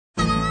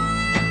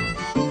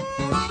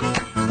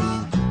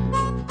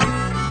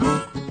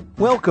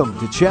Welcome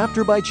to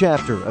Chapter by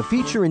Chapter, a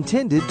feature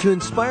intended to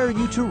inspire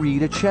you to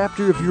read a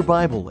chapter of your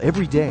Bible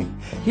every day.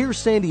 Here's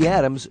Sandy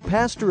Adams,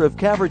 pastor of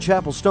Calvary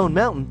Chapel Stone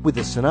Mountain, with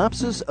a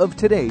synopsis of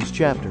today's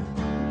chapter.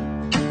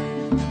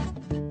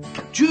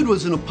 Jude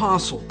was an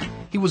apostle.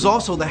 He was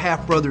also the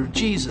half-brother of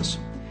Jesus.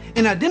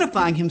 In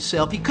identifying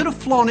himself, he could have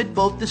flaunted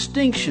both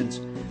distinctions,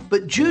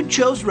 but Jude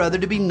chose rather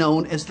to be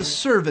known as the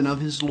servant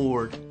of his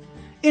Lord.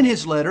 In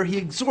his letter, he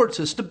exhorts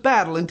us to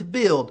battle and to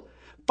build.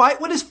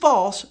 Fight what is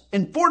false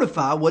and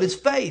fortify what is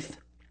faith.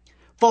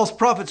 False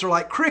prophets are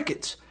like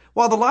crickets.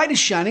 While the light is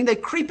shining, they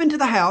creep into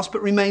the house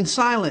but remain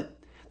silent.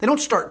 They don't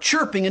start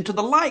chirping until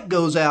the light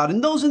goes out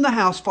and those in the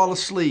house fall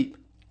asleep.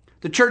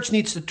 The church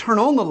needs to turn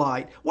on the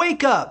light,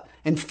 wake up,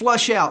 and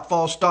flush out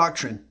false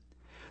doctrine.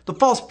 The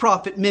false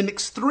prophet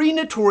mimics three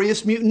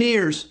notorious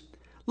mutineers.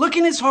 Look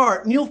in his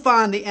heart and you'll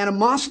find the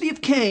animosity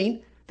of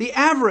Cain, the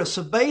avarice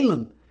of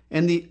Balaam,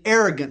 and the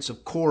arrogance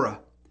of Korah.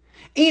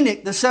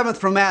 Enoch, the seventh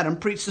from Adam,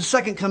 preached the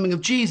second coming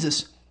of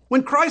Jesus.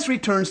 When Christ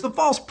returns, the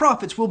false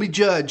prophets will be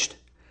judged.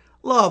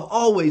 Love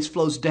always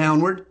flows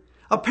downward.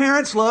 A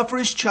parent's love for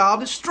his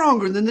child is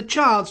stronger than the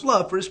child's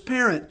love for his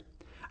parent.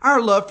 Our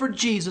love for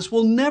Jesus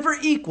will never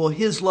equal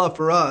his love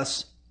for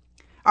us.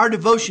 Our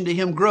devotion to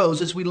him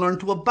grows as we learn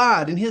to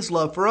abide in his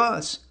love for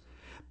us.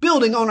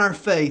 Building on our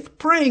faith,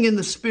 praying in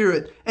the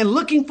Spirit, and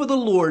looking for the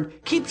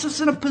Lord keeps us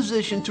in a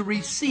position to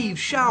receive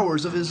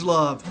showers of his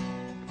love.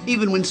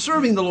 Even when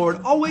serving the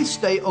Lord, always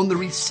stay on the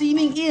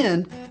receiving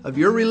end of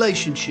your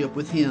relationship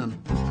with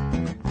him.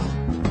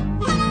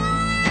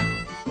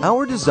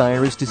 Our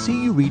desire is to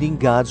see you reading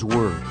God's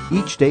Word.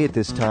 Each day at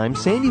this time,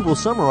 Sandy will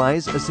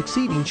summarize a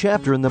succeeding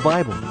chapter in the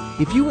Bible.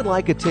 If you would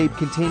like a tape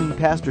containing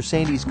Pastor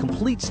Sandy's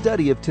complete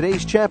study of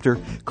today's chapter,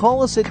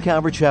 call us at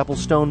Calvary Chapel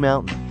Stone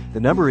Mountain. The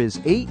number is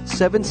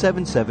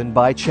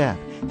 8777-BY-CHAP.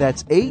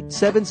 That's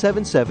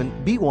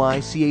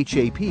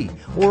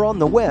 8777-BYCHAP, or on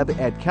the web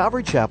at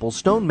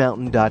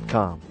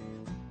calvarychapelstonemountain.com.